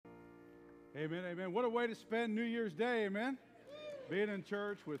Amen, amen. What a way to spend New Year's Day, amen. Being in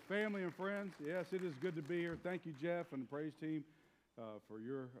church with family and friends. Yes, it is good to be here. Thank you, Jeff and the praise team, for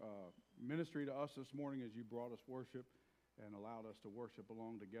your ministry to us this morning as you brought us worship and allowed us to worship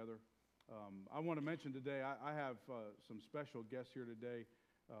along together. I want to mention today, I have some special guests here today.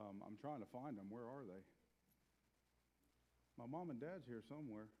 I'm trying to find them. Where are they? My mom and dad's here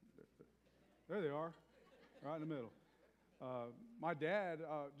somewhere. There they are, right in the middle. My dad,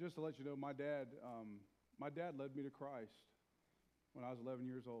 just to let you know, my dad led me to Christ when I was 11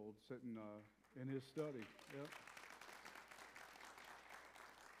 years old, sitting in his study. Yep.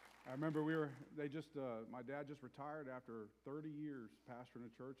 I remember my dad just retired after 30 years pastoring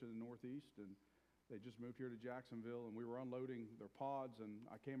a church in the Northeast, and they just moved here to Jacksonville, and we were unloading their pods, and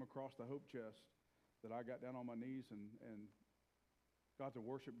I came across the hope chest that I got down on my knees and got to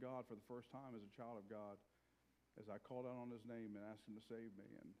worship God for the first time as a child of God, as I called out on his name and asked him to save me.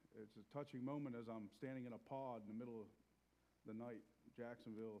 And it's a touching moment as I'm standing in a pod in the middle of the night,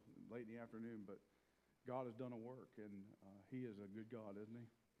 Jacksonville, late in the afternoon, but God has done a work, and he is a good God, isn't he?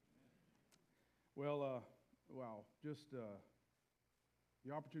 Well, just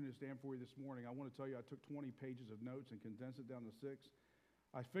the opportunity to stand for you this morning. I want to tell you I took 20 pages of notes and condensed it down to 6.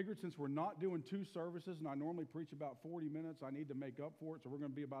 I figured since we're not doing 2 services, and I normally preach about 40 minutes, I need to make up for it, so we're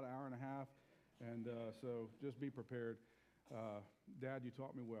going to be about an hour and a half. And so just be prepared. Dad, you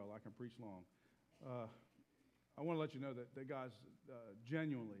taught me well. I can preach long. I want to let you know that guys,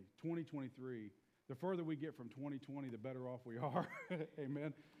 genuinely, 2023, the further we get from 2020, the better off we are.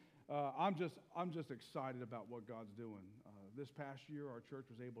 Amen. I'm just excited about what God's doing. This past year, our church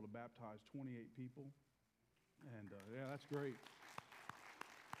was able to baptize 28 people. And yeah, that's great.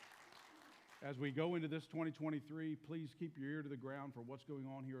 As we go into this 2023, please keep your ear to the ground for what's going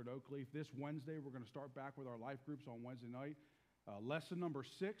on here at Oakleaf. This Wednesday, we're going to start back with our life groups on Wednesday night. Lesson number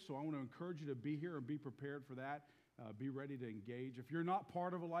 6, so I want to encourage you to be here and be prepared for that. Be ready to engage. If you're not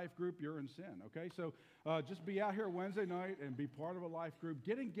part of a life group, you're in sin, okay? So just be out here Wednesday night and be part of a life group.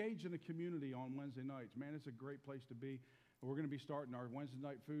 Get engaged in the community on Wednesday nights. Man, it's a great place to be. We're going to be starting our Wednesday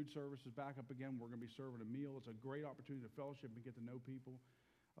night food services back up again. We're going to be serving a meal. It's a great opportunity to fellowship and get to know people.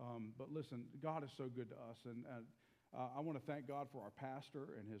 But listen, God is so good to us, and I want to thank God for our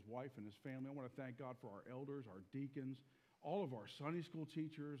pastor and his wife and his family. I want to thank God for our elders, our deacons, all of our Sunday school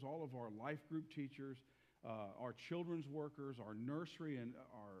teachers, all of our life group teachers, our children's workers, our nursery and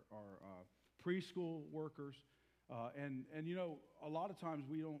our preschool workers, and you know, a lot of times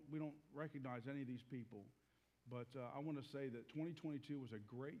we don't recognize any of these people. But I want to say that 2022 was a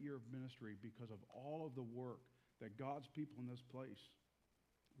great year of ministry because of all of the work that God's people in this place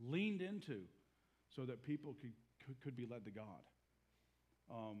leaned into so that people could be led to God.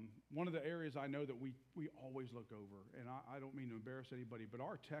 One of the areas I know that we always look over, and I don't mean to embarrass anybody, but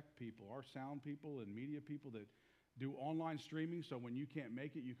our tech people, our sound people and media people that do online streaming, so when you can't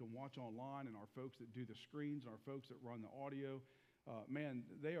make it, you can watch online, and our folks that do the screens, and our folks that run the audio, man,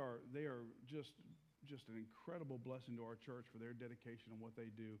 they are just an incredible blessing to our church for their dedication and what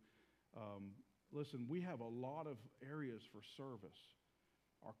they do. Listen, we have a lot of areas for service.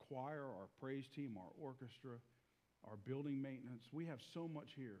 Our choir, our praise team, our orchestra, our building maintenance. We have so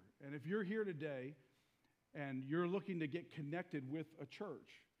much here. And if you're here today and you're looking to get connected with a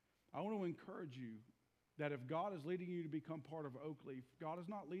church, I want to encourage you that if God is leading you to become part of Oakleaf, God is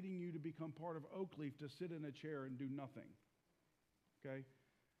not leading you to become part of Oakleaf to sit in a chair and do nothing. Okay?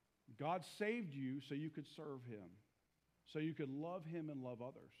 God saved you so you could serve him, so you could love him and love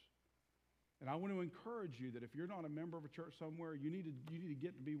others. And I want to encourage you that if you're not a member of a church somewhere, you need to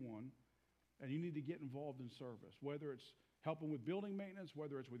get to be one, and you need to get involved in service, whether it's helping with building maintenance,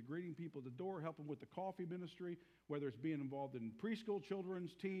 whether it's with greeting people at the door, helping with the coffee ministry, whether it's being involved in preschool,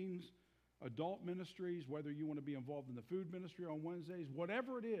 children's, teens, adult ministries, whether you want to be involved in the food ministry on Wednesdays,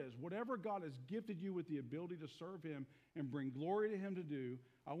 whatever it is, whatever God has gifted you with the ability to serve him and bring glory to him to do,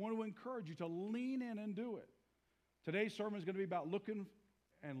 I want to encourage you to lean in and do it. Today's sermon is going to be about looking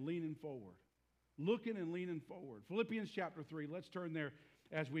and leaning forward. Looking and leaning forward. Philippians chapter 3. Let's turn there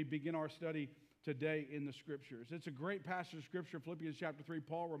as we begin our study today in the Scriptures. It's a great passage of Scripture, Philippians chapter 3.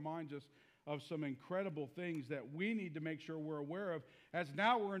 Paul reminds us of some incredible things that we need to make sure we're aware of, as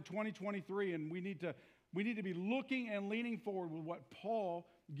now we're in 2023, and we need to be looking and leaning forward with what Paul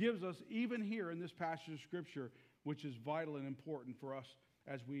gives us even here in this passage of Scripture, which is vital and important for us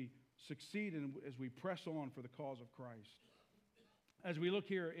as we succeed and as we press on for the cause of Christ. As we look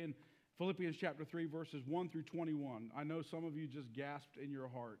here in Philippians chapter 3, verses 1 through 21. I know some of you just gasped in your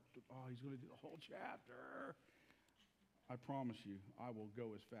heart. Oh, he's going to do the whole chapter. I promise you, I will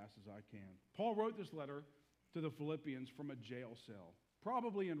go as fast as I can. Paul wrote this letter to the Philippians from a jail cell,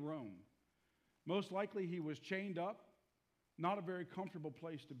 probably in Rome. Most likely he was chained up, not a very comfortable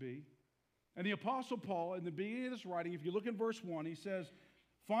place to be. And the Apostle Paul, in the beginning of this writing, if you look in verse 1, he says,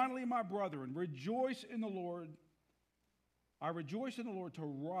 "Finally, my brethren, rejoice in the Lord. I rejoice in the Lord to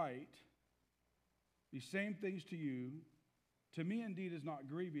write these same things to you. To me, indeed, is not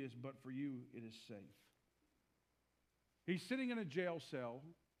grievous, but for you it is safe." He's sitting in a jail cell.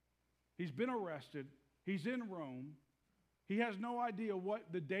 He's been arrested. He's in Rome. He has no idea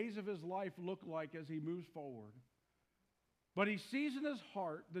what the days of his life look like as he moves forward. But he sees in his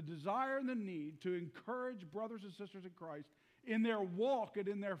heart the desire and the need to encourage brothers and sisters in Christ in their walk and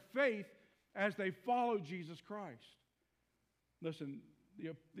in their faith as they follow Jesus Christ. Listen,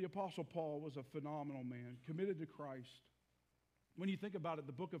 the Apostle Paul was a phenomenal man, committed to Christ. When you think about it,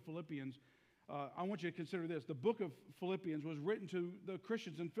 the book of Philippians, I want you to consider this. The book of Philippians was written to the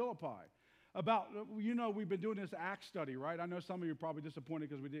Christians in Philippi. We've been doing this Acts study, right? I know some of you are probably disappointed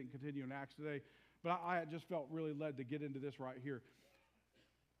because we didn't continue in Acts today, but I just felt really led to get into this right here.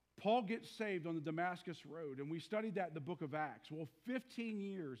 Paul gets saved on the Damascus Road, and we studied that in the book of Acts. Well, 15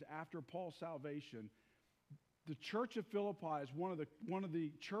 years after Paul's salvation, the church of Philippi is one of the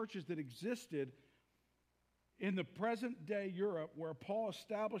churches that existed in the present-day Europe where Paul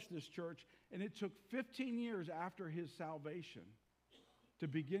established this church, and it took 15 years after his salvation to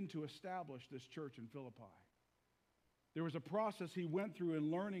begin to establish this church in Philippi. There was a process he went through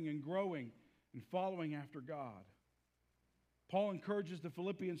in learning and growing and following after God. Paul encourages the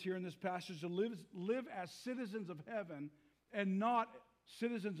Philippians here in this passage to live as citizens of heaven and not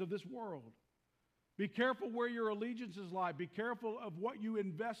citizens of this world. Be careful where your allegiances lie. Be careful of what you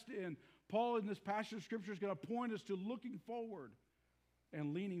invest in. Paul in this passage of Scripture is going to point us to looking forward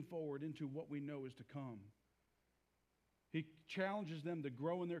and leaning forward into what we know is to come. He challenges them to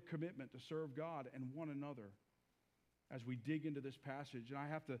grow in their commitment to serve God and one another as we dig into this passage. And I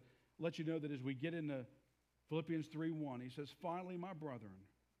have to let you know that as we get into Philippians 3:1, he says, "Finally, my brethren,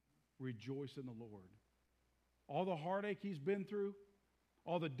 rejoice in the Lord." All the heartache he's been through,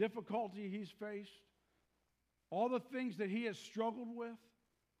 all the difficulty he's faced, all the things that he has struggled with.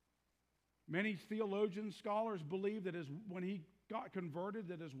 Many theologians, scholars believe that when he got converted,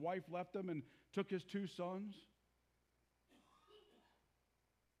 that his wife left him and took his 2 sons.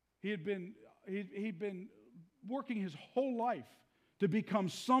 He'd been working his whole life to become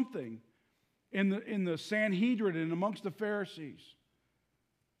something in the Sanhedrin and amongst the Pharisees.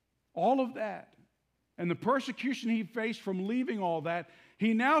 All of that. And the persecution he faced from leaving all that,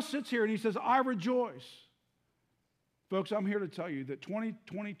 he now sits here and he says, "I rejoice." Folks, I'm here to tell you that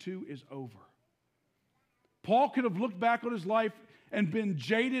 2022 is over. Paul could have looked back on his life and been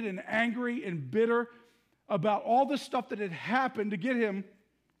jaded and angry and bitter about all the stuff that had happened to get him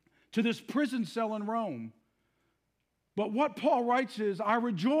to this prison cell in Rome. But what Paul writes is, "I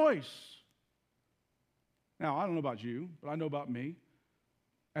rejoice." Now, I don't know about you, but I know about me.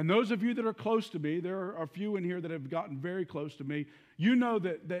 And those of you that are close to me, there are a few in here that have gotten very close to me. You know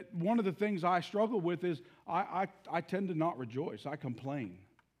that one of the things I struggle with is I tend to not rejoice. I complain.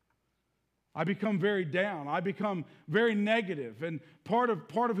 I become very down. I become very negative. And part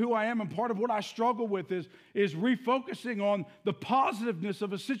of who I am and part of what I struggle with is refocusing on the positiveness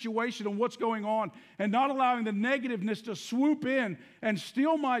of a situation and what's going on and not allowing the negativeness to swoop in and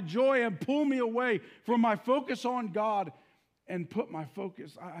steal my joy and pull me away from my focus on God and put my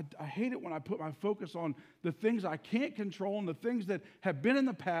focus. I hate it when I put my focus on the things I can't control and the things that have been in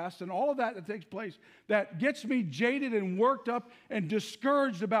the past and all of that takes place that gets me jaded and worked up and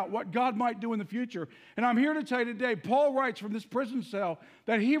discouraged about what God might do in the future. And I'm here to tell you today, Paul writes from this prison cell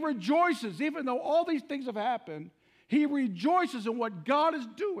that he rejoices, even though all these things have happened, he rejoices in what God is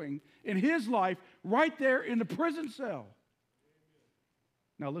doing in his life right there in the prison cell.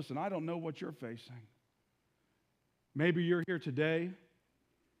 Now listen, I don't know what you're facing. Maybe you're here today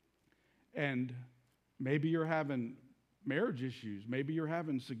and maybe you're having marriage issues. Maybe you're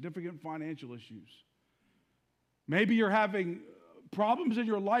having significant financial issues. Maybe you're having problems in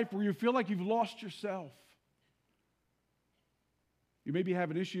your life where you feel like you've lost yourself. You may be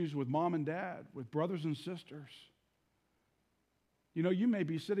having issues with mom and dad, with brothers and sisters. You know, you may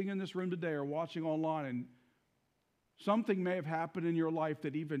be sitting in this room today or watching online and something may have happened in your life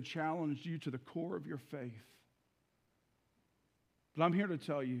that even challenged you to the core of your faith. But I'm here to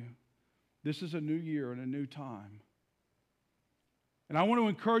tell you, this is a new year and a new time. And I want to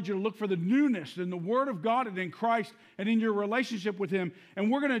encourage you to look for the newness in the Word of God and in Christ and in your relationship with Him. And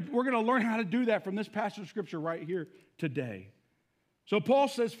we're going to learn how to do that from this passage of Scripture right here today. So Paul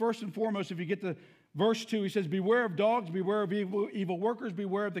says, first and foremost, if you get to verse 2, he says, "Beware of dogs, beware of evil workers,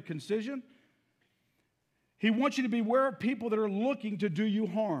 beware of the concision." He wants you to beware of people that are looking to do you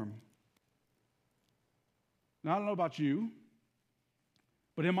harm. Now, I don't know about you,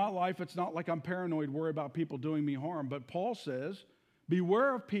 but in my life, it's not like I'm paranoid, worried about people doing me harm. But Paul says,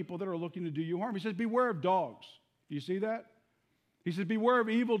 beware of people that are looking to do you harm. He says, beware of dogs. Do you see that? He says, beware of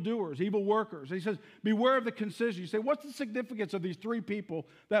evildoers, evil workers. He says, beware of the concision. You say, what's the significance of these three people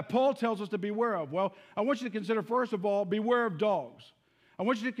that Paul tells us to beware of? Well, I want you to consider, first of all, beware of dogs. I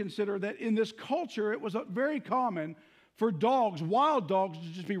want you to consider that in this culture, it was very common for dogs, wild dogs, to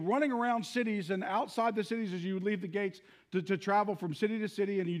just be running around cities and outside the cities as you would leave the gates to travel from city to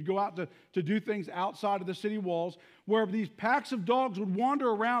city, and you'd go out to do things outside of the city walls, where these packs of dogs would wander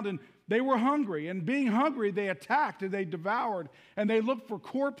around, and they were hungry. And being hungry, they attacked and they devoured, and they looked for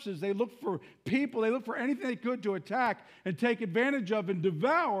corpses, they looked for people, they looked for anything they could to attack and take advantage of and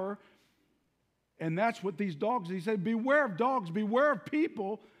devour. And that's what these dogs, he said, beware of dogs, beware of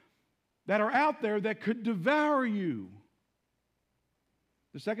people that are out there that could devour you.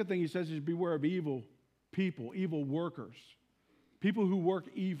 The second thing he says is beware of evil people, evil workers, people who work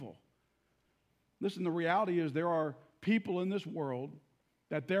evil. Listen, the reality is there are people in this world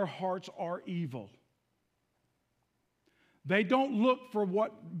that their hearts are evil. They don't look for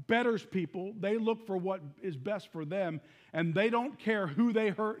what betters people. They look for what is best for them, and they don't care who they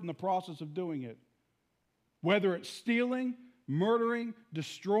hurt in the process of doing it. Whether it's stealing, murdering,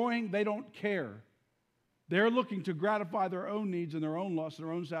 destroying, they don't care. They're looking to gratify their own needs and their own lusts and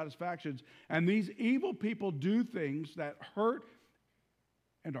their own satisfactions. And these evil people do things that hurt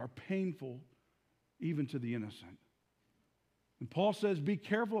and are painful even to the innocent. And Paul says, be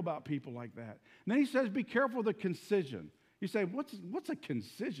careful about people like that. And then he says, be careful of the concision. You say, what's a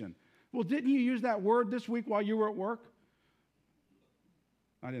concision? Well, didn't you use that word this week while you were at work?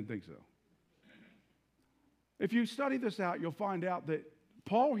 I didn't think so. If you study this out, you'll find out that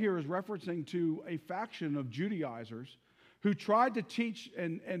Paul here is referencing to a faction of Judaizers who tried to teach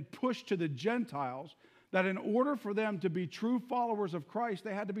and push to the Gentiles that in order for them to be true followers of Christ,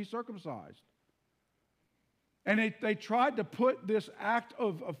 they had to be circumcised. And they tried to put this act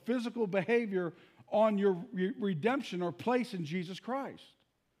of physical behavior on your redemption or place in Jesus Christ.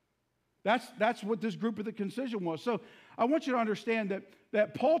 That's what this group of the concision was. So I want you to understand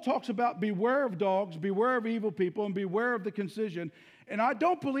that Paul talks about beware of dogs, beware of evil people, and beware of the concision. And I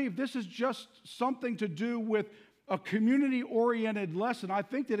don't believe this is just something to do with a community-oriented lesson. I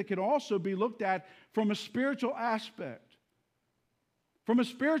think that it can also be looked at from a spiritual aspect. From a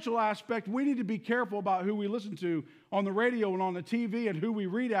spiritual aspect, we need to be careful about who we listen to on the radio and on the TV and who we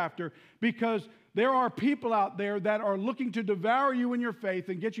read after, because there are people out there that are looking to devour you in your faith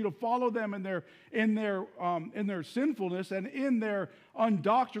and get you to follow them in their sinfulness and in their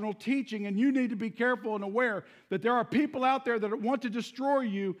undoctrinal teaching. And you need to be careful and aware that there are people out there that want to destroy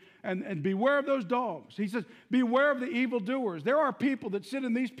you, and beware of those dogs. He says, beware of the evildoers. There are people that sit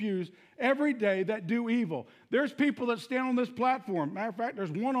in these pews every day that do evil. There's people that stand on this platform. Matter of fact,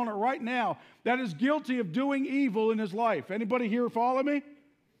 there's one on it right now that is guilty of doing evil in his life. Anybody here follow me?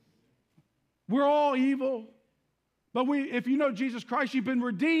 We're all evil, but if you know Jesus Christ, you've been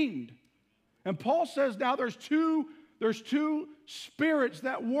redeemed. And Paul says now there's two spirits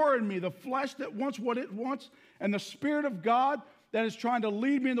that war in me, the flesh that wants what it wants, and the Spirit of God that is trying to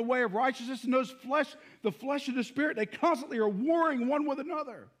lead me in the way of righteousness. And the flesh and the spirit, they constantly are warring one with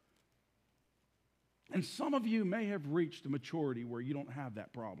another. And some of you may have reached a maturity where you don't have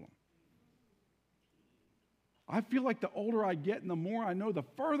that problem. I feel like the older I get and the more I know, the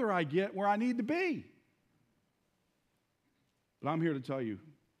further I get where I need to be. But I'm here to tell you,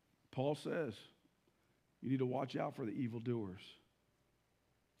 Paul says, you need to watch out for the evildoers.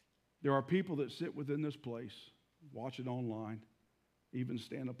 There are people that sit within this place, watch it online, even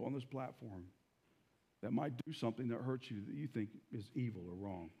stand up on this platform, that might do something that hurts you that you think is evil or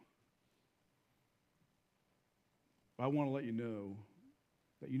wrong. But I want to let you know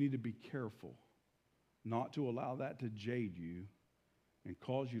that you need to be careful not to allow that to jade you and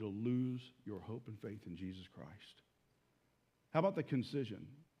cause you to lose your hope and faith in Jesus Christ. How about the concision?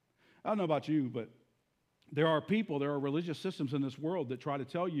 I don't know about you, but there are religious systems in this world that try to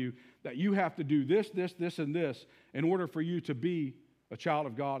tell you that you have to do this, this, this, and this in order for you to be a child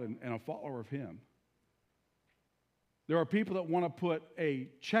of God and a follower of Him. There are people that want to put a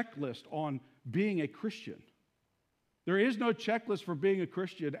checklist on being a Christian. There is no checklist for being a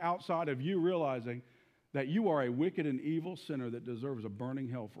Christian outside of you realizing that you are a wicked and evil sinner that deserves a burning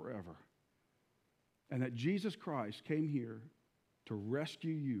hell forever. And that Jesus Christ came here to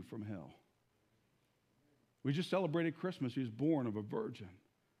rescue you from hell. We just celebrated Christmas. He was born of a virgin.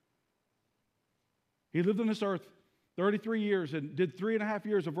 He lived on this earth 33 years and did 3.5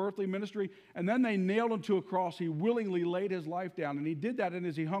 years of earthly ministry, and then they nailed him to a cross. He willingly laid his life down, and he did that, and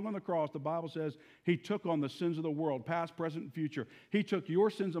as he hung on the cross, the Bible says he took on the sins of the world, past, present, and future. He took your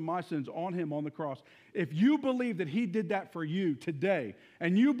sins and my sins on him on the cross. If you believe that he did that for you today,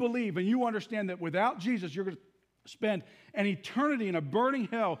 and you believe and you understand that without Jesus you're going to spend an eternity in a burning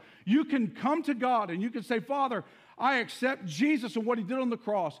hell, you can come to God and you can say, Father, I accept Jesus and what he did on the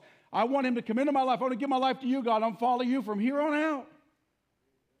cross. I want him to come into my life. I want to give my life to you, God. I'm following you from here on out.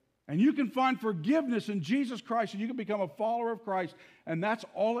 And you can find forgiveness in Jesus Christ, and you can become a follower of Christ. And that's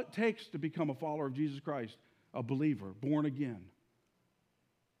all it takes to become a follower of Jesus Christ, a believer, born again.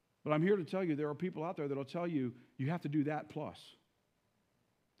 But I'm here to tell you there are people out there that will tell you you have to do that plus.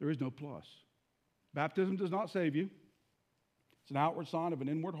 There is no plus. Baptism does not save you. It's an outward sign of an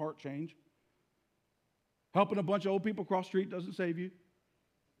inward heart change. Helping a bunch of old people cross the street doesn't save you.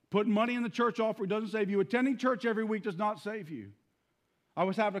 Putting money in the church offering doesn't save you. Attending church every week does not save you. I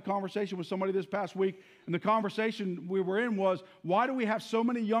was having a conversation with somebody this past week, and the conversation we were in was, why do we have so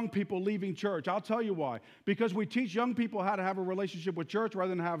many young people leaving church? I'll tell you why. Because we teach young people how to have a relationship with church rather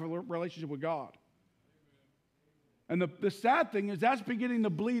than have a relationship with God. And the sad thing is that's beginning to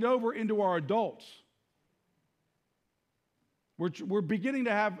bleed over into our adults. We're beginning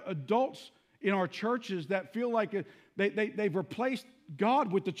to have adults in our churches that feel like they've replaced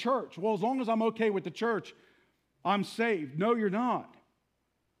God with the church. Well, as long as I'm okay with the church, I'm saved. No, you're not.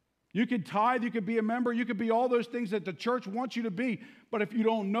 You could tithe, you could be a member, you could be all those things that the church wants you to be, but if you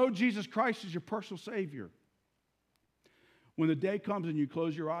don't know Jesus Christ as your personal Savior, when the day comes and you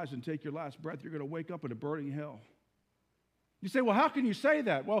close your eyes and take your last breath, you're going to wake up in a burning hell. You say, well, how can you say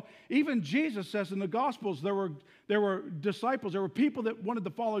that? Well, even Jesus says in the Gospels there were disciples, there were people that wanted to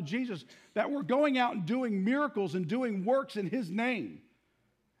follow Jesus that were going out and doing miracles and doing works in his name.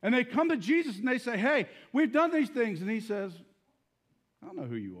 And they come to Jesus and they say, hey, we've done these things. And he says, I don't know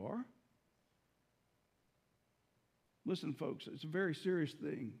who you are. Listen, folks, it's a very serious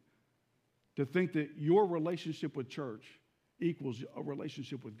thing to think that your relationship with church equals a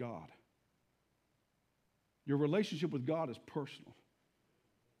relationship with God. Your relationship with God is personal.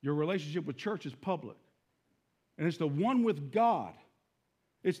 Your relationship with church is public. And it's the one with God.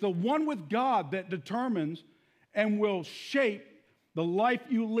 It's the one with God that determines and will shape the life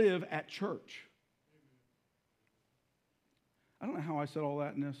you live at church. I don't know how I said all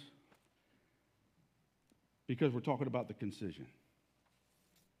that in this, because we're talking about the concision.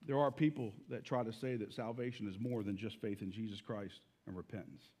 There are people that try to say that salvation is more than just faith in Jesus Christ and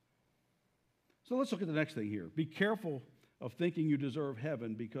repentance. So let's look at the next thing here. Be careful of thinking you deserve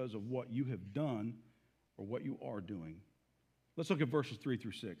heaven because of what you have done or what you are doing. Let's look at verses 3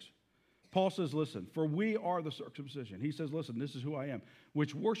 through 6. Paul says, listen, for we are the circumcision. He says, listen, this is who I am,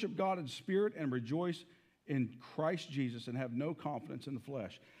 which worship God in spirit and rejoice in Christ Jesus and have no confidence in the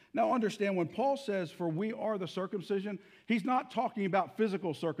flesh. Now understand, when Paul says, for we are the circumcision, he's not talking about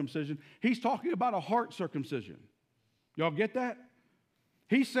physical circumcision. He's talking about a heart circumcision. Y'all get that?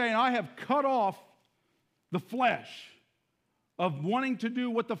 He's saying, I have cut off the flesh of wanting to do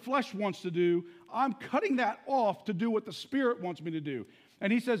what the flesh wants to do. I'm cutting that off to do what the Spirit wants me to do.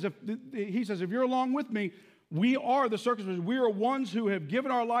 And he says, if you're along with me, we are the circumcision. We are ones who have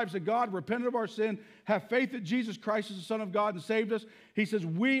given our lives to God, repented of our sin, have faith that Jesus Christ is the Son of God and saved us. He says,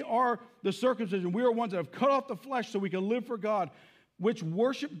 we are the circumcision. We are ones that have cut off the flesh so we can live for God, which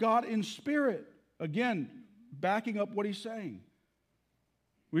worship God in spirit. Again, backing up what he's saying.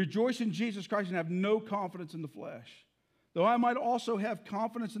 We rejoice in Jesus Christ and have no confidence in the flesh. Though I might also have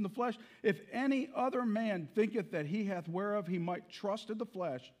confidence in the flesh, if any other man thinketh that he hath whereof he might trust in the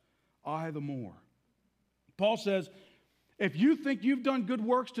flesh, I the more. Paul says, if you think you've done good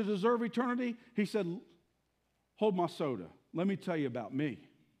works to deserve eternity, he said, hold my soda. Let me tell you about me.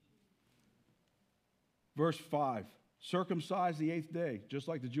 Verse 5. Circumcised the 8th day, just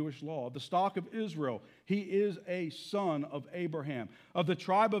like the Jewish law. Of the stock of Israel, he is a son of Abraham. Of the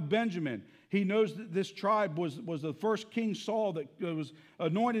tribe of Benjamin, he knows that this tribe was the first King Saul that was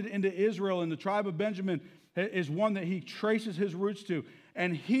anointed into Israel, and the tribe of Benjamin is one that he traces his roots to.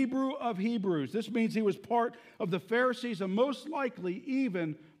 And Hebrew of Hebrews. This means he was part of the Pharisees and most likely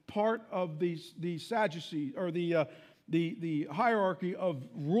even part of the Sadducees, or the hierarchy of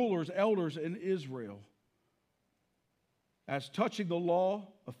rulers, elders in Israel. As touching the law,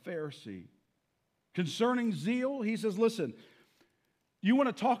 a Pharisee. Concerning zeal, he says, listen, you want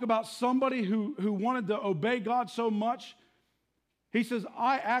to talk about somebody who wanted to obey God so much? He says,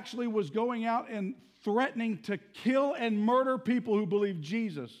 I actually was going out and threatening to kill and murder people who believed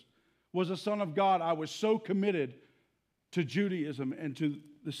Jesus was the Son of God. I was so committed to Judaism and to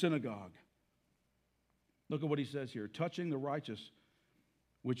the synagogue. Look at what he says here. Touching the righteous,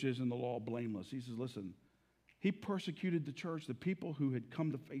 which is in the law, blameless. He says, listen, he persecuted the church, the people who had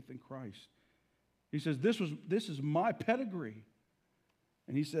come to faith in Christ. He says, this is my pedigree.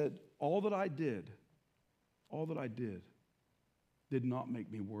 And he said, all that I did did not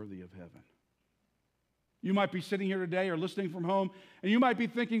make me worthy of heaven. You might be sitting here today or listening from home, and you might be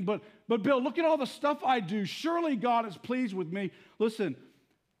thinking, but Bill, look at all the stuff I do. Surely God is pleased with me. Listen,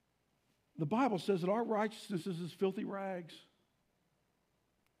 the Bible says that our righteousness is as filthy rags.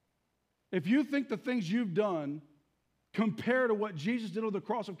 If you think the things you've done compare to what Jesus did on the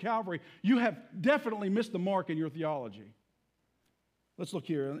cross of Calvary, you have definitely missed the mark in your theology. Let's look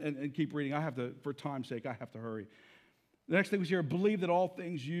here and keep reading. For time's sake, I have to hurry. The next thing was here, believe that all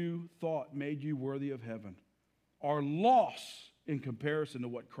things you thought made you worthy of heaven are loss in comparison to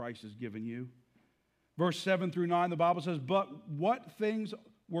what Christ has given you. Verse 7 through 9, the Bible says, but what things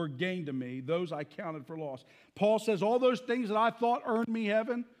were gained to me, those I counted for loss. Paul says, all those things that I thought earned me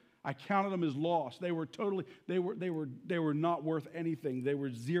heaven, I counted them as loss. They were not worth anything. They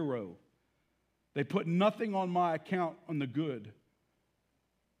were zero. They put nothing on my account on the good.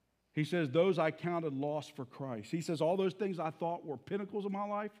 He says, those I counted loss for Christ. He says, all those things I thought were pinnacles of my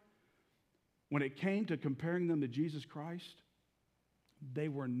life, when it came to comparing them to Jesus Christ, they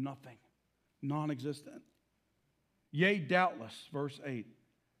were nothing, non-existent. Yea, doubtless, verse 8,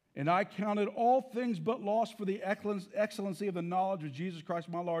 and I counted all things but loss for the excellency of the knowledge of Jesus Christ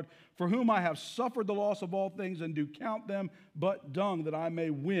my Lord, for whom I have suffered the loss of all things, and do count them but dung, that I may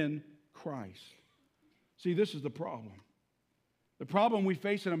win Christ. See, this is the problem. The problem we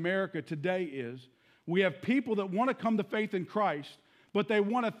face in America today is we have people that want to come to faith in Christ, but they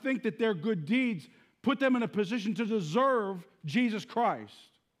want to think that their good deeds put them in a position to deserve Jesus Christ.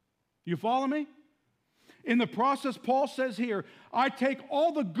 You follow me? In the process, Paul says here, I take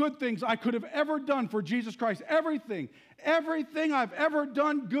all the good things I could have ever done for Jesus Christ, everything I've ever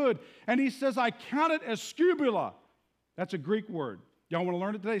done good, and he says, I count it as scubula. That's a Greek word. Y'all want to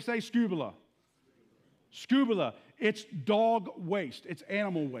learn it today? Say scubula. Scubula. It's dog waste. It's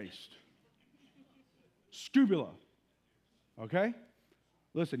animal waste. Scubula. Okay?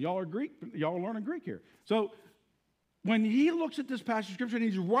 Listen, y'all are Greek. Y'all are learning Greek here. So when he looks at this passage of Scripture and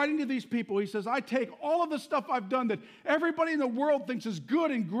he's writing to these people, he says, I take all of the stuff I've done that everybody in the world thinks is good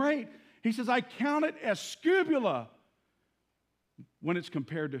and great. He says, I count it as scubula when it's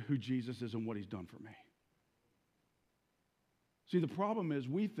compared to who Jesus is and what he's done for me. See, the problem is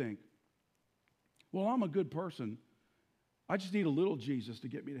we think, well, I'm a good person. I just need a little Jesus to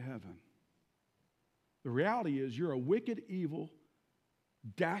get me to heaven. The reality is you're a wicked, evil,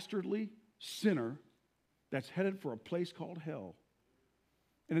 dastardly sinner that's headed for a place called hell.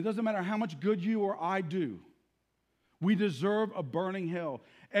 And it doesn't matter how much good you or I do. We deserve a burning hell.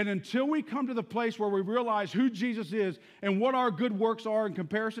 And until we come to the place where we realize who Jesus is and what our good works are in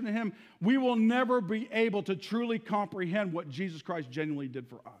comparison to him, we will never be able to truly comprehend what Jesus Christ genuinely did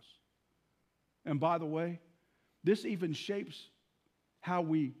for us. And by the way, this even shapes how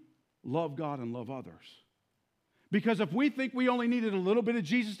we love God and love others. Because if we think we only needed a little bit of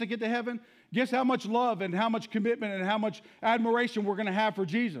Jesus to get to heaven, guess how much love and how much commitment and how much admiration we're going to have for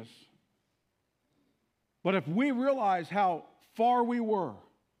Jesus. But if we realize how far we were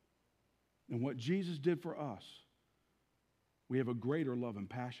and what Jesus did for us, we have a greater love and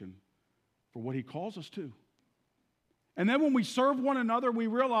passion for what he calls us to. And then when we serve one another, we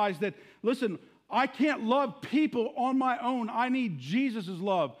realize that, listen, I can't love people on my own. I need Jesus'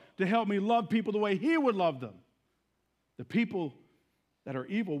 love to help me love people the way he would love them. The people that are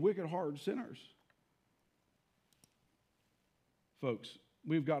evil, wicked, hard sinners. Folks,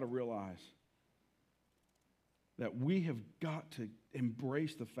 we've got to realize that we have got to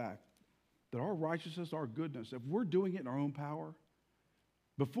embrace the fact that our righteousness, our goodness, if we're doing it in our own power,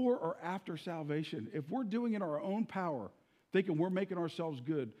 before or after salvation, if we're doing it in our own power, thinking we're making ourselves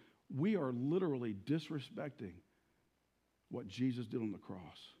good, we are literally disrespecting what Jesus did on the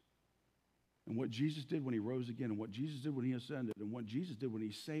cross. And what Jesus did when he rose again, and what Jesus did when he ascended, and what Jesus did when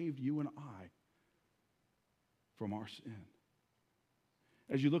he saved you and I from our sin.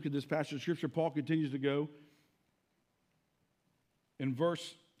 As you look at this passage of Scripture, Paul continues to go. In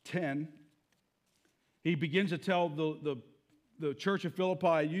verse 10, he begins to tell the church of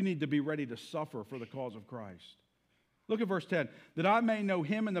Philippi, you need to be ready to suffer for the cause of Christ. Look at verse 10. That I may know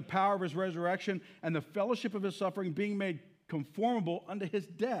him in the power of his resurrection and the fellowship of his suffering, being made conformable unto his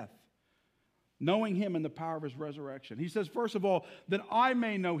death. Knowing him in the power of his resurrection. He says, first of all, that I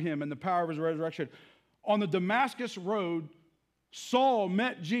may know him in the power of his resurrection. On the Damascus road, Saul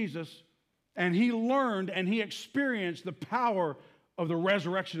met Jesus, and he learned and he experienced the power of the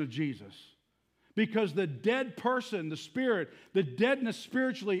resurrection of Jesus. Because the dead person, the spirit, the deadness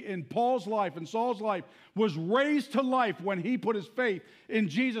spiritually in Paul's life and Saul's life was raised to life when he put his faith in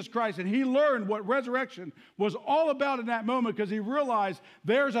Jesus Christ. And he learned what resurrection was all about in that moment because he realized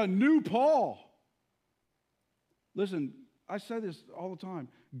there's a new Paul. Listen, I say this all the time.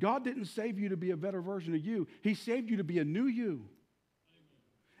 God didn't save you to be a better version of you. He saved you to be a new you.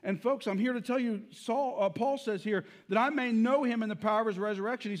 And folks, I'm here to tell you, Paul says here, that I may know him in the power of his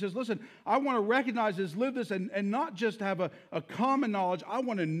resurrection. He says, listen, I want to recognize this, live this, and not just have a common knowledge. I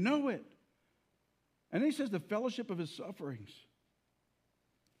want to know it. And then he says the fellowship of his sufferings,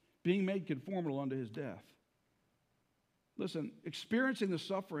 being made conformable unto his death. Listen, experiencing the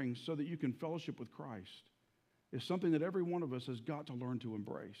sufferings so that you can fellowship with Christ is something that every one of us has got to learn to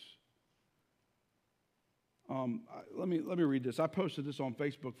embrace. Let me read this. I posted this on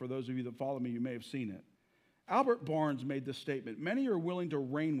Facebook. For those of you that follow me, you may have seen it. Albert Barnes made this statement: many are willing to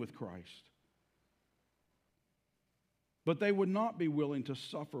reign with Christ, but they would not be willing to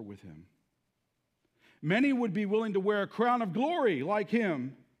suffer with him. Many would be willing to wear a crown of glory like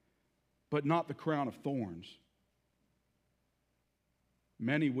him, but not the crown of thorns.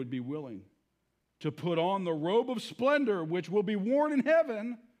 Many would be willing to put on the robe of splendor which will be worn in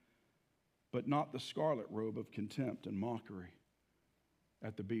heaven, but not the scarlet robe of contempt and mockery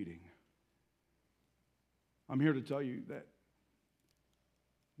at the beating. I'm here to tell you that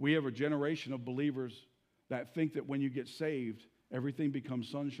we have a generation of believers that think that when you get saved, everything becomes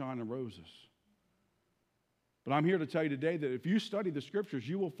sunshine and roses. But I'm here to tell you today that if you study the Scriptures,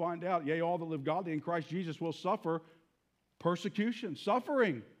 you will find out, yea, all that live godly in Christ Jesus will suffer persecution,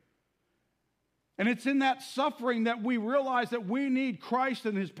 suffering. And it's in that suffering that we realize that we need Christ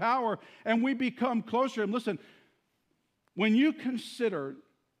and his power, and we become closer to him. Listen, when you consider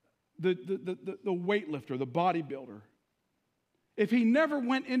the weightlifter, the bodybuilder, if he never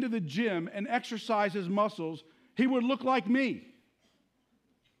went into the gym and exercised his muscles, he would look like me.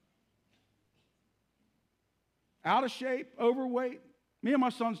 Out of shape, overweight. Me and my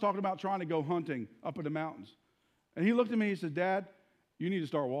son's talking about trying to go hunting up in the mountains. And he looked at me and he said, Dad, you need to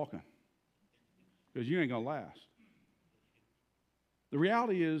start walking, because you ain't going to last. The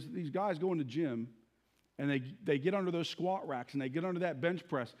reality is these guys go in the gym and they get under those squat racks and they get under that bench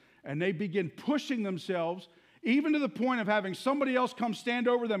press and they begin pushing themselves even to the point of having somebody else come stand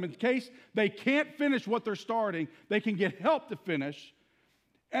over them in case they can't finish what they're starting. They can get help to finish.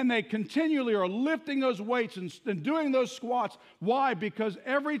 And they continually are lifting those weights and doing those squats. Why? Because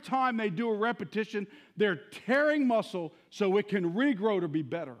every time they do a repetition, they're tearing muscle so it can regrow to be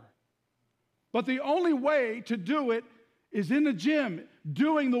better. But the only way to do it is in the gym,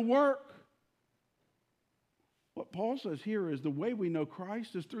 doing the work. What Paul says here is the way we know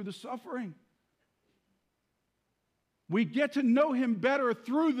Christ is through the suffering. We get to know him better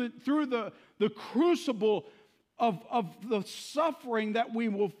through the crucible of the suffering that we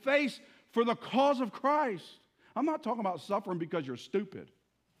will face for the cause of Christ. I'm not talking about suffering because you're stupid.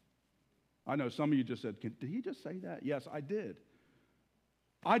 I know some of you just said, did he just say that? Yes, I did.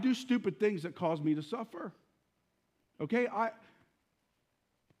 I do stupid things that cause me to suffer. Okay?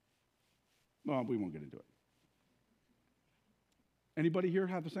 Well, we won't get into it. Anybody here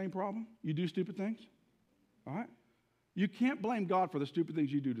have the same problem? You do stupid things? All right? You can't blame God for the stupid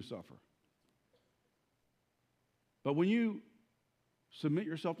things you do to suffer. But when you submit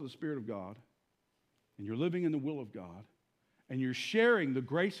yourself to the Spirit of God, and you're living in the will of God, and you're sharing the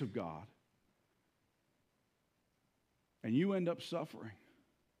grace of God, and you end up suffering,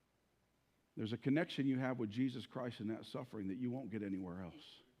 there's a connection you have with Jesus Christ in that suffering that you won't get anywhere else.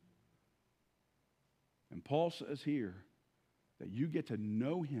 And Paul says here that you get to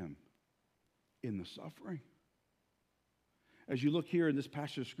know him in the suffering. As you look here in this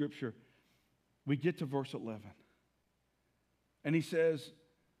passage of Scripture, we get to verse 11. And he says,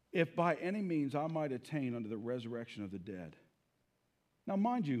 if by any means I might attain unto the resurrection of the dead. Now,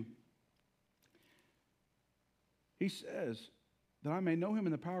 mind you, he says that I may know him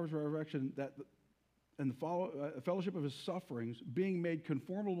in the power of his resurrection, and the fellowship of his sufferings, being made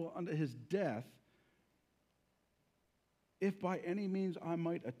conformable unto his death, if by any means I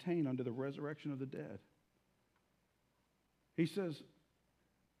might attain unto the resurrection of the dead. He says,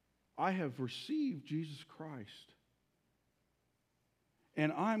 I have received Jesus Christ,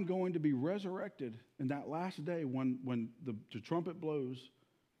 and I'm going to be resurrected in that last day when the trumpet blows,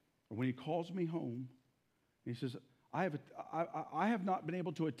 or when he calls me home. He says, I have not been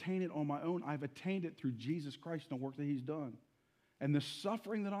able to attain it on my own. I've attained it through Jesus Christ and the work that he's done. And the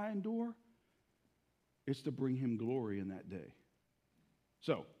suffering that I endure, it's to bring him glory in that day.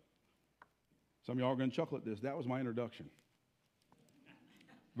 So, some of y'all are going to chuckle at this. That was my introduction.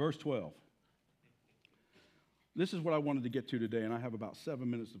 Verse 12. This is what I wanted to get to today, and I have about 7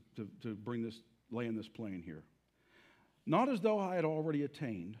 minutes to land this plane here. Not as though I had already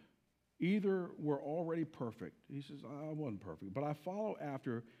attained, either were already perfect. He says, I wasn't perfect, but I follow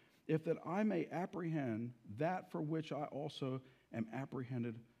after, if that I may apprehend that for which I also am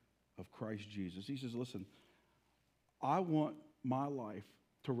apprehended of Christ Jesus. He says, listen, I want my life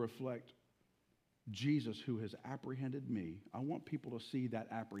to reflect Jesus who has apprehended me. I want people to see that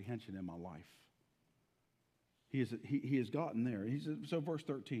apprehension in my life. He has gotten there. He says, so verse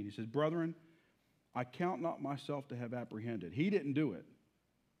 13, he says, brethren, I count not myself to have apprehended. He didn't do it.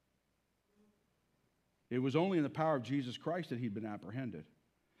 It was only in the power of Jesus Christ that he'd been apprehended.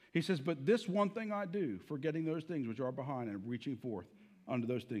 He says, but this one thing I do, forgetting those things which are behind and reaching forth unto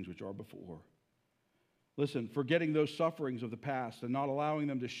those things which are before. Listen, forgetting those sufferings of the past and not allowing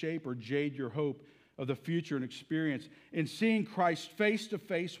them to shape or jade your hope of the future and experience, and seeing Christ face to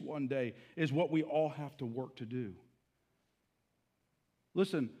face one day is what we all have to work to do.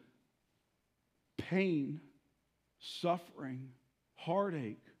 Listen, pain, suffering,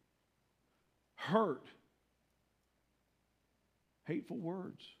 heartache, hurt, hateful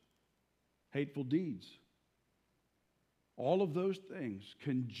words, hateful deeds, all of those things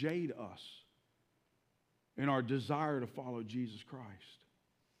can jade us in our desire to follow Jesus Christ.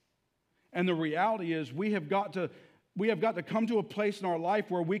 And the reality is we have got to come to a place in our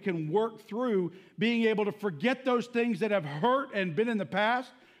life where we can work through being able to forget those things that have hurt and been in the past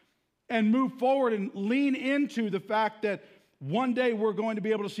and move forward and lean into the fact that one day we're going to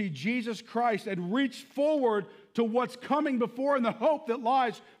be able to see Jesus Christ and reach forward to what's coming before and the hope that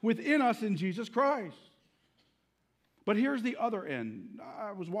lies within us in Jesus Christ. But here's the other end.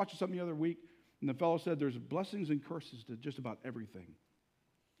 I was watching something the other week, and the fellow said there's blessings and curses to just about everything.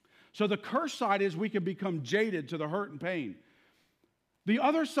 So the curse side is we can become jaded to the hurt and pain. The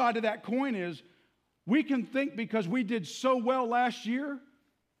other side of that coin is we can think because we did so well last year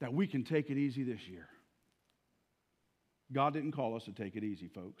that we can take it easy this year. God didn't call us to take it easy,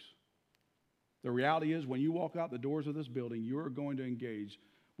 folks. The reality is when you walk out the doors of this building, you are going to engage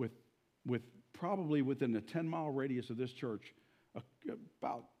with probably within a 10-mile radius of this church,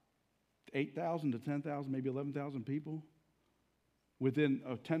 about 8,000 to 10,000, maybe 11,000 people. Within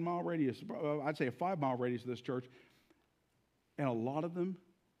a 10-mile radius, I'd say a 5-mile radius of this church, and a lot of them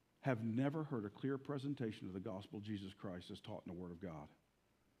have never heard a clear presentation of the gospel of Jesus Christ as taught in the Word of God.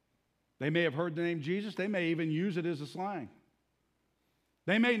 They may have heard the name Jesus. They may even use it as a slang.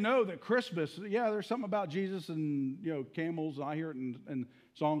 They may know that Christmas, there's something about Jesus and, camels. I hear it in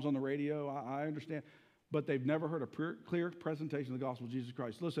songs on the radio. I understand. But they've never heard a clear presentation of the gospel of Jesus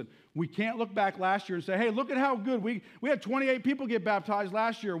Christ. Listen, we can't look back last year and say, hey, look at how good we had 28 people get baptized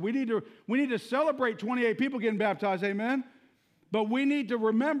last year. We need to celebrate 28 people getting baptized, amen? But we need to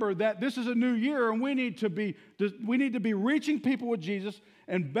remember that this is a new year, and we need to be reaching people with Jesus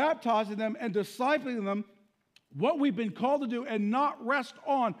and baptizing them and discipling them what we've been called to do, and not rest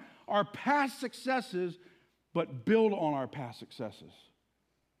on our past successes, but build on our past successes.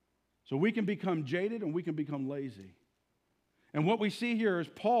 So we can become jaded and we can become lazy. And what we see here is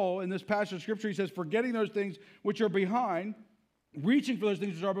Paul, in this passage of Scripture, he says, forgetting those things which are behind, reaching for those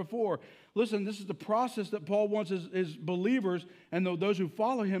things which are before. Listen, this is the process that Paul wants his believers and those who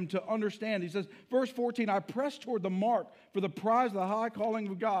follow him to understand. He says, verse 14, I press toward the mark for the prize of the high calling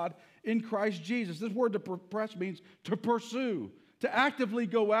of God in Christ Jesus. This word to press means to pursue, to actively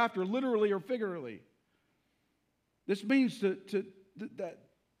go after, literally or figuratively. This means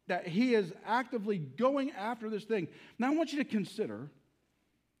that he is actively going after this thing. Now I want you to consider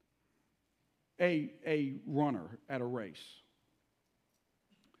a runner at a race.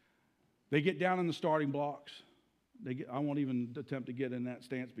 They get down in the starting blocks. I won't even attempt to get in that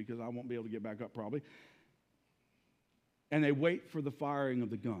stance because I won't be able to get back up probably. And they wait for the firing of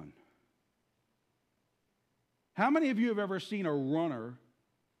the gun. How many of you have ever seen a runner,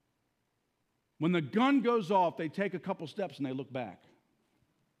 when the gun goes off, they take a couple steps and they look back?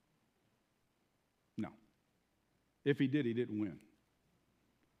 No. If he did, he didn't win.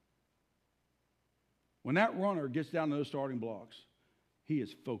 When that runner gets down to those starting blocks, he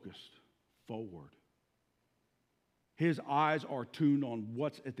is focused forward. His eyes are tuned on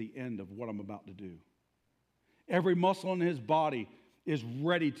what's at the end of what I'm about to do. Every muscle in his body is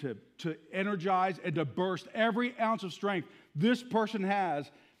ready to energize and to burst every ounce of strength this person has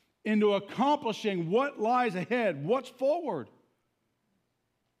into accomplishing what lies ahead, what's forward.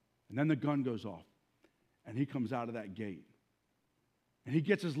 And then the gun goes off, and he comes out of that gate. And he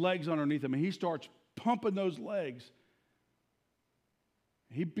gets his legs underneath him, and he starts pumping those legs.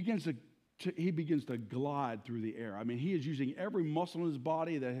 He begins to glide through the air. I mean, he is using every muscle in his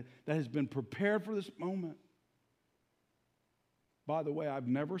body that has been prepared for this moment. By the way, I've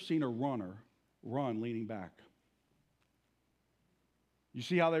never seen a runner run leaning back. You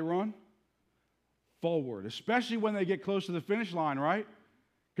see how they run? Forward, especially when they get close to the finish line, right?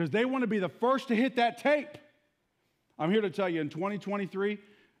 Because they want to be the first to hit that tape. I'm here to tell you, in 2023,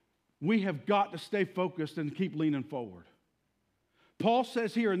 we have got to stay focused and keep leaning forward. Paul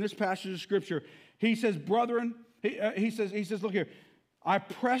says here in this passage of Scripture, he says, brethren, he says, look here, I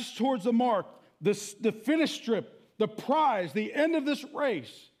press towards the mark, the finish strip, the prize, the end of this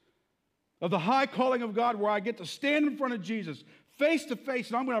race of the high calling of God, where I get to stand in front of Jesus face to face,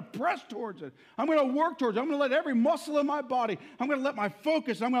 and I'm going to press towards it. I'm going to work towards it. I'm going to let every muscle in my body, I'm going to let my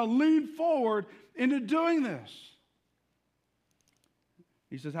focus, I'm going to lean forward into doing this.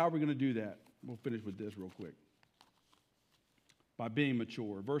 He says, how are we going to do that? We'll finish with this real quick. By being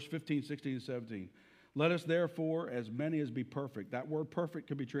mature. Verse 15, 16, and 17. Let us therefore, as many as be perfect. That word perfect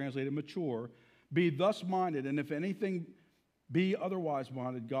could be translated mature. Be thus minded, and if anything be otherwise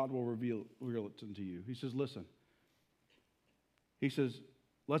minded, God will reveal it unto you. He says, listen. He says,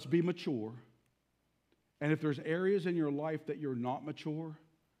 let's be mature. And if there's areas in your life that you're not mature,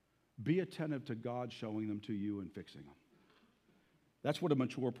 be attentive to God showing them to you and fixing them. That's what a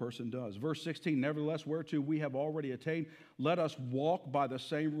mature person does. Verse 16, nevertheless, whereto we have already attained, let us walk by the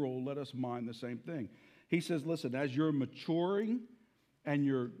same rule, let us mind the same thing. He says, listen, as you're maturing and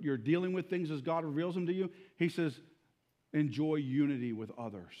you're dealing with things as God reveals them to you, he says, enjoy unity with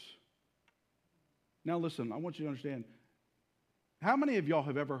others. Now listen, I want you to understand, how many of y'all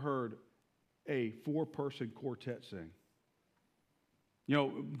have ever heard a 4-person quartet sing? You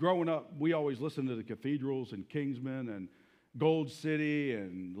know, growing up, we always listened to the Cathedrals and Kingsmen and Gold City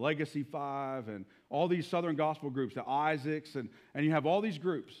and Legacy 5 and all these Southern gospel groups, the Isaacs, and you have all these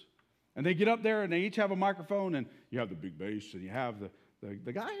groups. And they get up there and they each have a microphone, and you have the big bass, and you have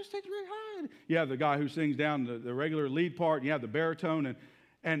the guy who sings really high. And you have the guy who sings down the regular lead part, and you have the baritone.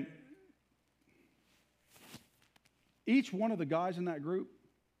 And each one of the guys in that group,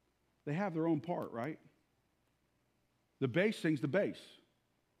 they have their own part, right? The bass sings the bass.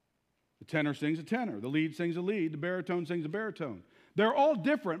 The tenor sings a tenor. The lead sings a lead. The baritone sings a baritone. They're all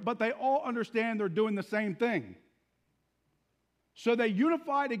different, but they all understand they're doing the same thing. So they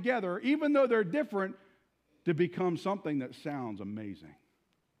unify together, even though they're different, to become something that sounds amazing.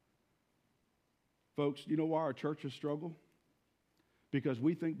 Folks, you know why our churches struggle? Because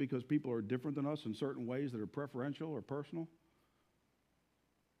we think because people are different than us in certain ways that are preferential or personal,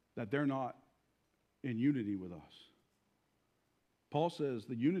 that they're not in unity with us. Paul says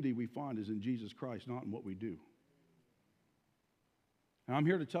the unity we find is in Jesus Christ, not in what we do. And I'm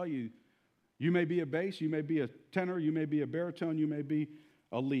here to tell you, you may be a bass, you may be a tenor, you may be a baritone, you may be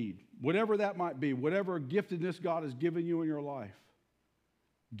a lead. Whatever that might be, whatever giftedness God has given you in your life,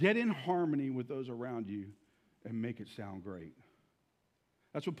 get in harmony with those around you and make it sound great.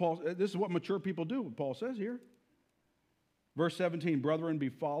 This is what mature people do, what Paul says here. Verse 17, brethren, be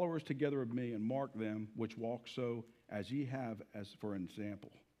followers together of me, and mark them which walk so as ye have as for an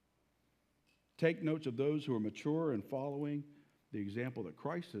example. Take notes of those who are mature and following the example that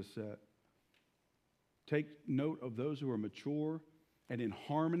Christ has set. Take note of those who are mature and in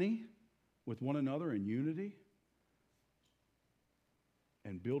harmony with one another in unity,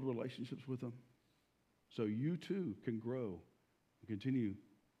 and build relationships with them so you too can grow and continue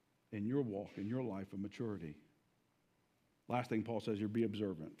in your walk, in your life of maturity. Last thing Paul says here, be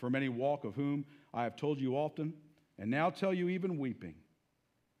observant. For many walk, of whom I have told you often, and now tell you even weeping,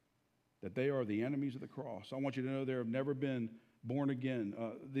 that they are the enemies of the cross. I want you to know they have never been born again.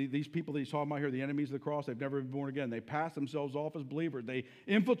 These people that he's talking about here, the enemies of the cross, they've never been born again. They pass themselves off as believers. They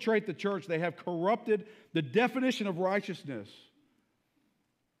infiltrate the church. They have corrupted the definition of righteousness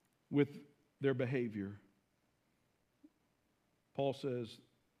with their behavior. Paul says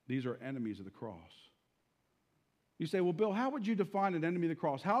these are enemies of the cross. You say, well, Bill, how would you define an enemy of the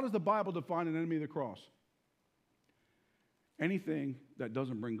cross? How does the Bible define an enemy of the cross? Anything that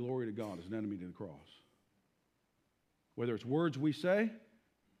doesn't bring glory to God is an enemy to the cross. Whether it's words we say,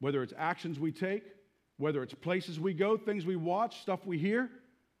 whether it's actions we take, whether it's places we go, things we watch, stuff we hear,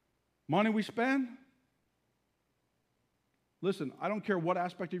 money we spend. Listen, I don't care what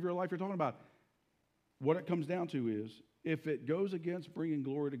aspect of your life you're talking about. What it comes down to is, if it goes against bringing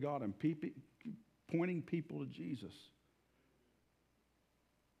glory to God and pointing people to Jesus,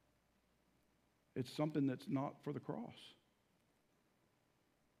 it's something that's not for the cross.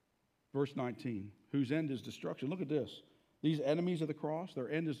 Verse 19, whose end is destruction. Look at this. These enemies of the cross, their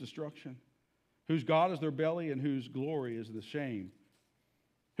end is destruction. Whose God is their belly and whose glory is the shame.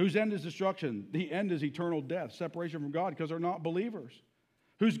 Whose end is destruction. The end is eternal death, separation from God, because they're not believers.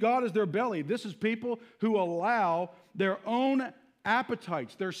 Whose God is their belly. This is people who allow their own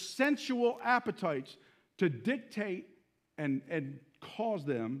appetites, their sensual appetites, to dictate and cause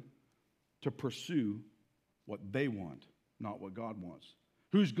them to pursue what they want, not what God wants.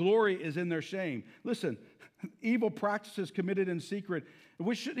 Whose glory is in their shame. Listen, evil practices committed in secret,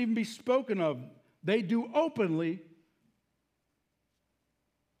 which shouldn't even be spoken of, they do openly,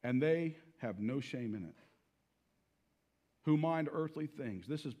 and they have no shame in it. Who mind earthly things.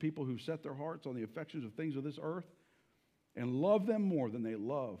 This is people who set their hearts on the affections of things of this earth and love them more than they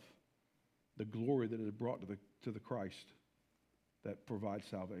love the glory that is brought to the Christ that provides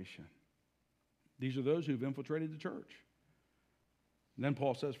salvation. These are those who've infiltrated the church. And then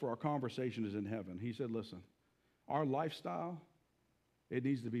Paul says, for our conversation is in heaven. He said, listen, our lifestyle, it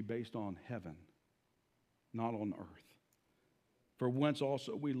needs to be based on heaven, not on earth. For whence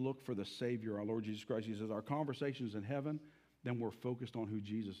also we look for the Savior, our Lord Jesus Christ. He says, our conversation is in heaven, then we're focused on who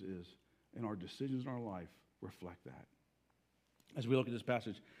Jesus is. And our decisions in our life reflect that. As we look at this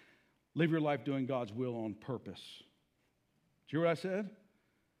passage, live your life doing God's will on purpose. Did you hear what I said?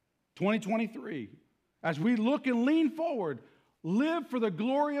 2023, as we look and lean forward, live for the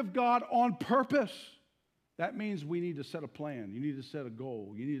glory of God on purpose. That means we need to set a plan. You need to set a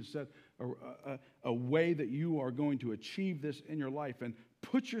goal. You need to set a way that you are going to achieve this in your life and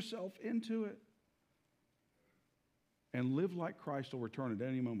put yourself into it. And live like Christ will return at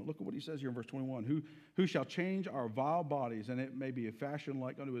any moment. Look at what he says here in verse 21. Who shall change our vile bodies, and it may be a fashion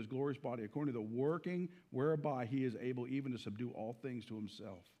like unto his glorious body, according to the working whereby he is able even to subdue all things to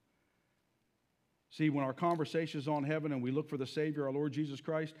himself. See, when our conversation is on heaven and we look for the Savior, our Lord Jesus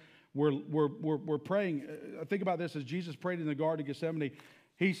Christ, we're praying. Think about this. As Jesus prayed in the Garden of Gethsemane,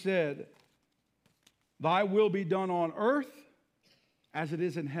 he said, thy will be done on earth as it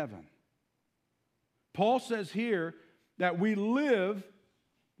is in heaven. Paul says here that we live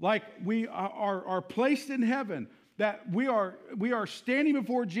like we are placed in heaven, that we are standing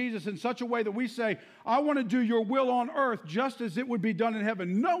before Jesus in such a way that we say, I want to do your will on earth just as it would be done in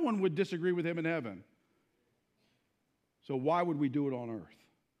heaven. No one would disagree with him in heaven. So why would we do it on earth?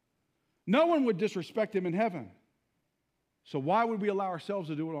 No one would disrespect him in heaven. So why would we allow ourselves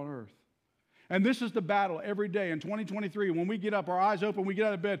to do it on earth? And this is the battle every day in 2023. When we get up, our eyes open, we get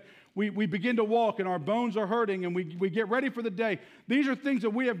out of bed, we begin to walk and our bones are hurting and we get ready for the day. These are things that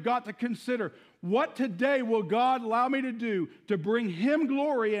we have got to consider. What today will God allow me to do to bring him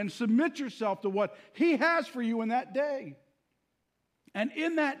glory and submit yourself to what he has for you in that day? And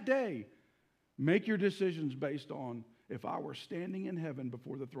in that day, make your decisions based on, if I were standing in heaven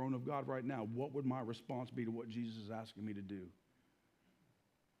before the throne of God right now, what would my response be to what Jesus is asking me to do?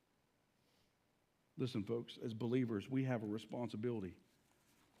 Listen, folks, as believers, we have a responsibility.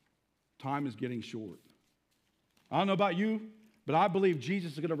 Time is getting short. I don't know about you, but I believe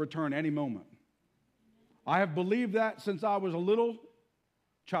Jesus is going to return any moment. I have believed that since I was a little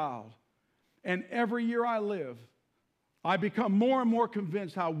child. And every year I live, I become more and more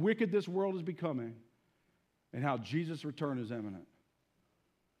convinced how wicked this world is becoming and how Jesus' return is imminent.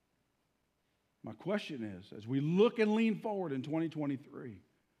 My question is, as we look and lean forward in 2023,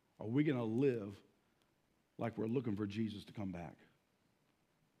 are we going to live like we're looking for Jesus to come back?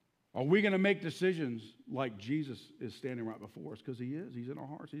 Are we going to make decisions like Jesus is standing right before us? Because he is. He's in our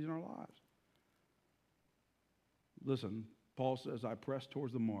hearts. He's in our lives. Listen, Paul says, I press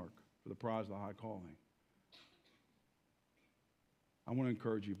towards the mark for the prize of the high calling. I want to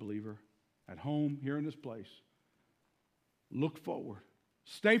encourage you, believer, at home, here in this place, look forward.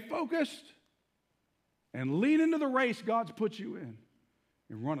 Stay focused and lean into the race God's put you in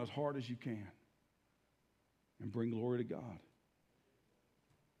and run as hard as you can and bring glory to God.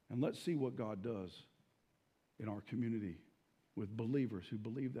 And let's see what God does in our community with believers who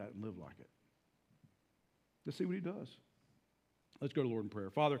believe that and live like it. Let's see what he does. Let's go to the Lord in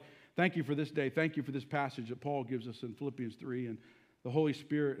prayer. Father, thank you for this day. Thank you for this passage that Paul gives us in Philippians 3, and the Holy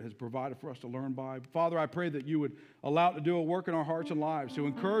Spirit has provided for us to learn by. Father, I pray that you would allow it to do a work in our hearts and lives, to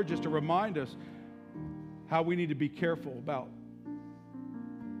encourage us, to remind us how we need to be careful about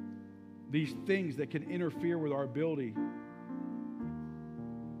these things that can interfere with our ability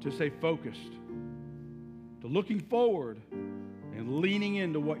to stay focused, to looking forward and leaning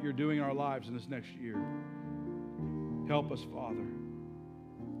into what you're doing in our lives in this next year. Help us, Father.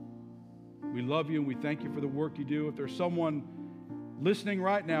 We love you and we thank you for the work you do. If there's someone listening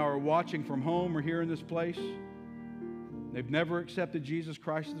right now or watching from home or here in this place, they've never accepted Jesus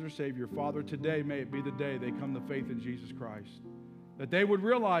Christ as their Savior, Father, today may it be the day they come to faith in Jesus Christ. That they would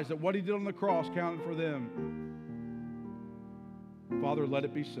realize that what he did on the cross counted for them. Father, let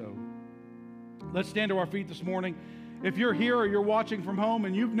it be so. Let's stand to our feet this morning. If you're here or you're watching from home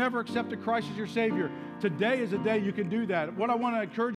and you've never accepted Christ as your Savior, Today is a day you can do that. What I want to encourage